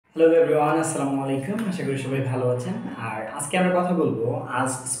Hello everyone, আসসালামু আলাইকুম। আশা করি সবাই ভালো আছেন। আর আজকে আমরা কথা বলবো আজ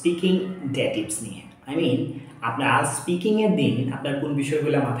স্পিকিং ডে টিপস নিয়ে। আপনার আজ স্পিকিং এর দিন আপনার কোন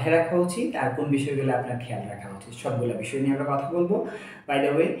বিষয়গুলো মাথায় রাখা উচিত আর কোন বিষয়গুলো আপনার খেয়াল রাখা উচিত, সবগুলো বিষয় নিয়ে আমরা কথা বলবো। বাই দ্য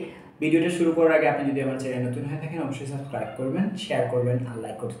ওয়ে, ভিডিওটা শুরু করার আগে আপনি যদি আমার চ্যানেল নতুন হয়ে থাকেন অবশ্যই সাবস্ক্রাইব করবেন, শেয়ার করবেন আর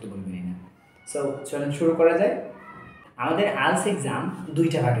লাইক করতে তো ভুলবেনই না। সো চলেন শুরু করা যায়। আমাদের আলস এক্সাম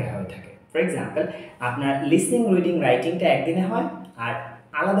দুইটা ভাগে হয়ে থাকে। ফর এক্সাম্পল, আপনার লিসনিং, রিডিং, রাইটিংটা একদিনে হয় আর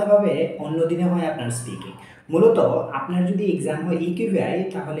আলাদাভাবে অন্য দিনে হয় আপনার স্পিকিং। মূলত আপনার যদি এক্সাম হয় ইকিউআই,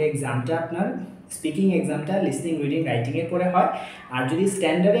 তাহলে এক্সামটা আপনার স্পিকিং এক্সামটা লিসনিং, রিডিং, রাইটিংয়ের পরে হয়। আর যদি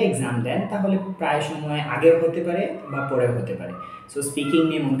স্ট্যান্ডার্ডে এক্সাম দেন তাহলে প্রায় সময় আগেও হতে পারে বা পরেও হতে পারে। সো স্পিকিং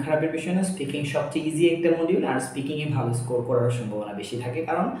নিয়ে মন খারাপের বিষয় না, স্পিকিং সবচেয়ে ইজি একটা মডিউল আর স্পিকিংয়ে ভালো স্কোর করার সম্ভাবনা বেশি থাকে,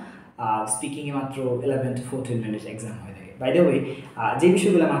 কারণ স্পিকিংয়ে মাত্র 11 to 14 মিনিট এক্সাম হয়ে থাকে। বাই দ্য ওয়ে, যে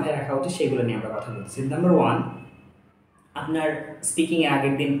বিষয়গুলো মাথায় রাখা উচিত সেগুলো নিয়ে আমরা কথা বলতেছি। নাম্বার 1, আপনার স্পিকিংয়ের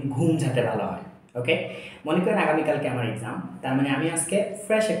আগের দিন ঘুম যাতে ভালো হয়। ওকে, মনে করেন আগামীকালকে আমার এক্সাম, তার মানে আমি আজকে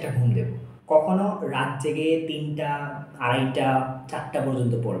ফ্রেশ একটা ঘুম দেব। কখনো রাত জেগে 3টা, 2:30, 4টা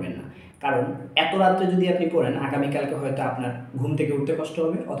পর্যন্ত পড়বেন না, কারণ এত রাত্রে যদি আপনি পড়েন আগামীকালকে হয়তো আপনার ঘুম থেকে উঠতে কষ্ট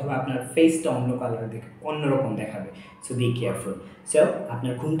হবে অথবা আপনার ফেসটা অন্য কালার অন্যরকম দেখাবে। So be careful. সো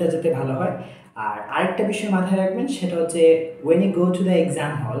আপনার ঘুমটা যাতে ভালো হয়। আর আরেকটা বিষয় মাথায় রাখবেন, সেটা হচ্ছে when you go to the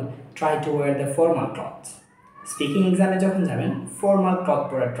exam হল, try to war the formal clothes. Speaking এক্সামে যখন যাবেন ফর্মাল ক্লথ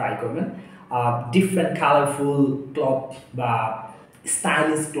পরা ট্রাই করবেন। ডিফারেন্ট কালারফুল ক্লথ বা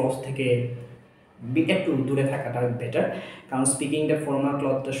স্টাইলিশ ক্লথ থেকে একটু দূরে থাকাটা বেটার, কারণ স্পিকিংটা ফর্মাল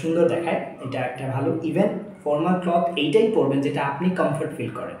ক্লথটা সুন্দর দেখায়, এটা একটা ভালো। ইভেন ফর্মাল ক্লথ এইটাই পরবেন যেটা আপনি কমফর্ট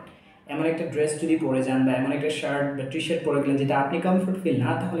ফিল করেন। এমন একটা ড্রেস যদি পরে যান বা এমন একটা শার্ট বা টি শার্ট পরে গেলেন যেটা আপনি কমফর্ট ফিল না,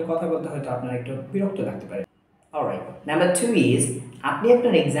 তাহলে কথা বলতে হয়তো আপনার একটু বিরক্ত লাগতে পারে। অলরাইট, নাম্বার 2 ইজ, আপনি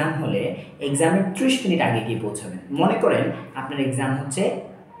আপনার এক্সাম হলে এক্সামের 30 মিনিট আগে গিয়ে পৌঁছাবেন। মনে করেন আপনার এক্সাম হচ্ছে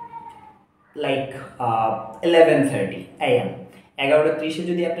লাইক 11:30 AM, 11:30-এ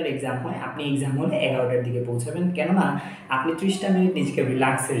যদি আপনার এক্সাম হয়, আপনি এক্সাম হলে 11টার দিকে পৌঁছাবেন। কেননা আপনি 30টা মিনিট নিজেকে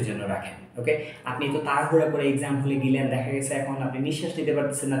রিল্যাক্সের জন্য রাখেন। ওকে, আপনি তো তাড়াহুড়া করে এক্সাম হলে গেলেন, দেখা গেছে এখন আপনি নিঃশ্বাস নিতে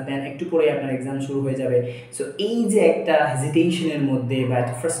পারতেছেন না, দেন একটু পরেই আপনার এক্সাম শুরু হয়ে যাবে। সো এই যে একটা হেজিটেশনের মধ্যে বা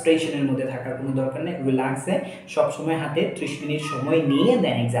একটা ফ্রাস্ট্রেশনের মধ্যে থাকার কোনো দরকার নেই। রিল্যাক্সে সবসময় হাতে 30 মিনিট সময় নিয়ে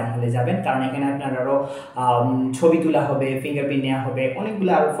দেন এক্সাম হলে যাবেন, কারণ এখানে আপনার আরও ছবি তোলা হবে, ফিঙ্গারপ্রিন্ট নেওয়া হবে,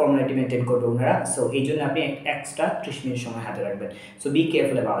 অনেকগুলো আরও ফর্মালিটি মেনটেন করবে ওনারা। সো এই জন্য আপনি এক্সট্রা 30 মিনিট সময় হাতে রাখবেন। So be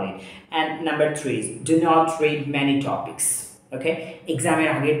careful about it. And number 3 is, do not read many topics. ওকে, এক্সামের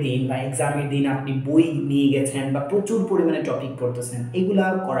আগের দিন বা এক্সামের দিন আপনি বই নিয়ে গেছেন বা প্রচুর পরিমাণে টপিক পড়তেছেন, এগুলা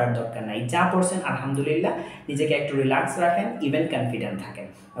করার দরকার নাই। যা পড়ছেন আলহামদুলিল্লাহ, নিজেকে একটু রিল্যাক্স রাখেন, ইভেন কনফিডেন্ট থাকেন।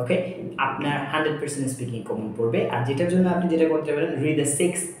 ওকে, আপনার 100% স্পিকিং কমন পড়বে। আর যেটার জন্য আপনি যেটা করতে পারেন, রিড দ্য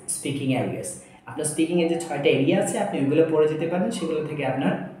 6 স্পিকিং এরিয়াস। আপনার স্পিকিংয়ের যে 6টা এরিয়া আছে আপনি ওইগুলো পড়ে যেতে পারেন, সেগুলো থেকে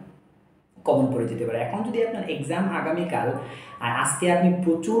আপনার কমন পড়ে যেতে পারে। এখন যদি আপনার এক্সাম আগামীকাল আর আজকে আপনি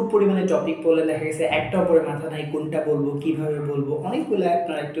প্রচুর পরিমাণে টপিক পড়লে, দেখা গেছে একটাও পরে মাথা নাই, কোনটা বলবো, কীভাবে বলবো, অনেকগুলো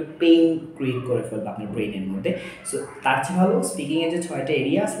আপনার একটু পেইন ক্রিয়েট করে ফেলবে আপনার ব্রেনের মধ্যে। সো তার চেয়ে ভালো স্পিকিংয়ের যে 6টা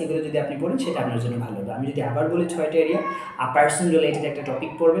এরিয়া আছে এগুলো যদি আপনি পড়েন সেটা আপনার জন্য ভালো হবে। আমি যদি আবার বলি 6টা এরিয়া, পার্সন রিলেটেড একটা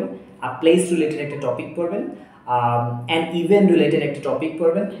টপিক পড়বেন, প্লেস রিলেটেড একটা টপিক পড়বেন, অ্যান্ড ইভেন্ট রিলেটেড একটা টপিক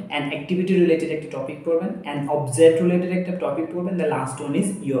পড়বেন, অ্যান্ড অ্যাক্টিভিটি রিলেটেড একটা টপিক পড়বেন, অ্যান্ড অবজেক্ট রিলেটেড একটা টপিক পড়বেন, the last one is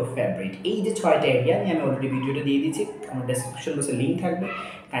your favourite. এই যে 6টা এরিয়া নিয়ে আমি অলরেডি ভিডিওটা দিয়ে দিচ্ছি, আমার ডেসক্রিপশন বক্সে লিঙ্ক থাকবে,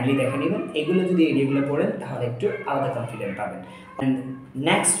 কাইন্ডলি দেখে নেবেন। এগুলো যদি এরিয়াগুলো পড়েন তাহলে একটু আলাদা কনফিডেন্ট পাবেন। অ্যান্ড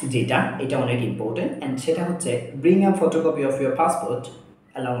নেক্সট যেটা, এটা অনেক ইম্পর্টেন্ট, অ্যান্ড সেটা হচ্ছে bring a photocopy of your passport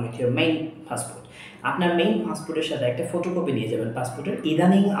along with your main passport. আপনার মেইন পাসপোর্টের সাথে একটা ফটোকপি নিয়ে যাবেন পাসপোর্টের।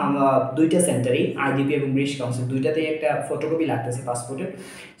 ইদানিং দুইটা সেন্টারেই, আইডিপি এবং ব্রিটিশ কাউন্সিল, দুইটাতেই একটা ফটোকপি লাগতেছে পাসপোর্টের।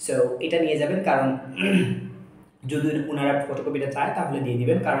 সো এটা নিয়ে যাবেন, কারণ যদি ওনারা ফটোকপিটা চায় তাহলে দিয়ে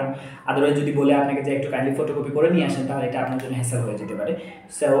দিবেন, কারণ আদারওয়াইজ যদি বলে আপনাকে যে একটু কাইন্ডলি ফটোকপি করে নিয়ে আসেন, তাহলে এটা আপনার জন্য হ্যাসেল হয়ে যেতে পারে।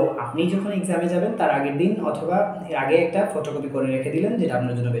 সো আপনি যখন এক্সামে যাবেন তার আগের দিন অথবা এর আগে একটা ফটোকপি করে রেখে দিলেন, যেটা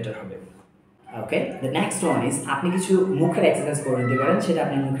আপনার জন্য বেটার হবে। ওকে, দ্য নেক্সট ওয়ান ইজ, আপনি কিছু মুখের এক্সারসাইজ করে নিতে পারেন, সেটা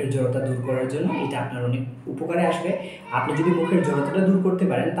আপনার মুখের জড়তা দূর করার জন্য। এটা আপনার অনেক উপকারে আসবে। আপনি যদি মুখের জড়তাটা দূর করতে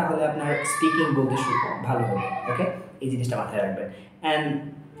পারেন তাহলে আপনার স্পিকিং বলতে ভালো হবে। ওকে, এই জিনিসটা মাথায় রাখবেন। অ্যান্ড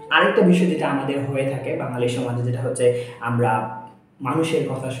আরেকটা বিষয় যেটা আমাদের হয়ে থাকে বাঙালি সমাজে, যেটা হচ্ছে আমরা মানুষের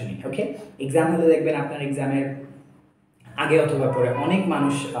কথা শুনি। ওকে, এক্সাম হলে দেখবেন আপনার এক্সামের আগে অথবা পরে অনেক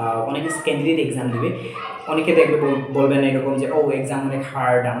মানুষ, অনেক ক্যান্ডিডেট এক্সাম দেবে, অনেকে দেখবে বলবেন এরকম যে ও এক্সাম অনেক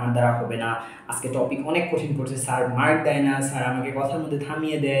হার্ড, আমার দ্বারা হবে না, আজকে টপিক অনেক কঠিন পড়ছে, স্যার মার্ক দেয় না, স্যার আমাকে কথার মধ্যে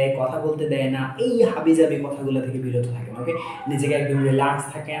থামিয়ে দেয়, কথা বলতে দেয় না, এই হাবিজাবি কথাগুলো থেকে বিরত থাকেন। ওকে, নিজেকে একদম রিল্যাক্স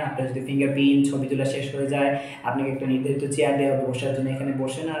থাকেন। আপনার যদি ফিঙ্গারপ্রিন্ট ছবি তোলা শেষ হয়ে যায়, আপনাকে একটা নির্ধারিত চেয়ার দেওয়া হবে বসার জন্য, এখানে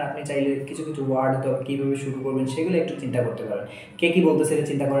বসেন আর আপনি চাইলে কিছু কিছু ওয়ার্ড অথবা কীভাবে শুরু করবেন সেগুলো একটু চিন্তা করতে পারেন। কে কী বলতেছে এটা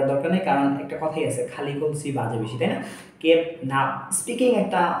চিন্তা করার দরকার নেই, কারণ একটা কথাই আছে, খালি কলসি বাজে বেশি, তাই না? কে না, স্পিকিং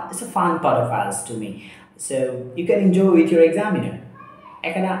একটা it's a fun part of us to me, so you can enjoy with your examiner.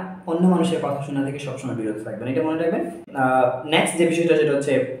 এখানে অন্য মানুষের কথা শোনা থেকে সবসময় বিরত থাকবেন, এটা মনে রাখবেন। নেক্সট যে বিষয়টা সেটা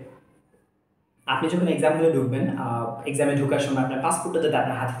হচ্ছে, আপনি যখন এক্সাম হলে ঢুকবেন, এক্সামে ঢোকার সময় আপনার পাসপোর্টটা যাতে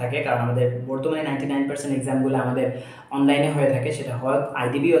আপনার হাতে থাকে, কারণ আমাদের বর্তমানে 99% এক্সামগুলো আমাদের অনলাইনে হয়ে থাকে, সেটা হয়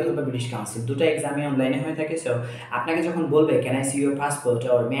আইডিবি অথবা ব্রিটিশ কাউন্সিল, দুটো এক্সামই অনলাইনে হয়ে থাকে। সো আপনাকে যখন বলবে can I see your passport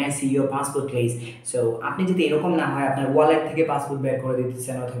or may I see your passport please, so আপনি যদি এরকম না হয় আপনার ওয়ালেট থেকে পাসপোর্ট বের করে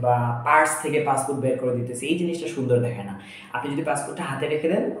দিতেছেন অথবা পার্স থেকে পাসপোর্ট বের করে দিতেছে, এই জিনিসটা সুন্দর দেখায় না। আপনি যদি পাসপোর্টটা হাতে রেখে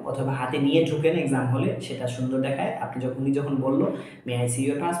দেন অথবা হাতে নিয়ে ঢুকেন এক্সাম হলে, সেটা সুন্দর দেখায়। আপনি যখন বললো may I see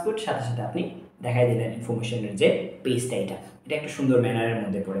your passport, সাথে সাথে আপনি দেখাই দিলেন ইনফরমেশনের যে পেজটা, এটা একটা সুন্দর ম্যানারের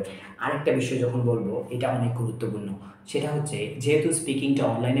মধ্যে পড়ে। আরেকটা বিষয় যখন বলবো, এটা অনেক গুরুত্বপূর্ণ, সেটা হচ্ছে যেহেতু স্পিকিংটা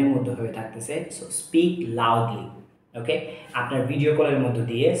অনলাইনের মধ্যে হয়ে থাকতেছে, সো স্পিক লাউডলি। ওকে, আপনার ভিডিও কলের মধ্য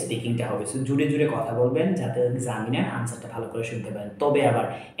দিয়ে স্পিকিংটা হবে, সো জুড়ে জুড়ে কথা বলবেন যাতে এক্সামিনার আনসারটা ভালো করে শুনতে পারেন। তবে আবার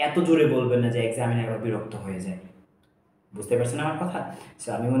এত জোরে বলবেন না যে এক্সামিনার আবার বিরক্ত হয়ে যায়। বুঝতে পারছেন আমার কথা? সো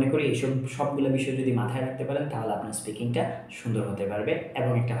আমি মনে করি এইসব সবগুলো বিষয় যদি মাথায় রাখতে পারেন, তাহলে আপনার স্পিকিংটা সুন্দর হতে পারবে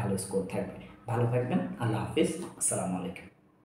এবং একটা ভালো স্কোর থাকবে। ভালো থাকবেন, আল্লাহ হাফিজ, আসসালামু আলাইকুম।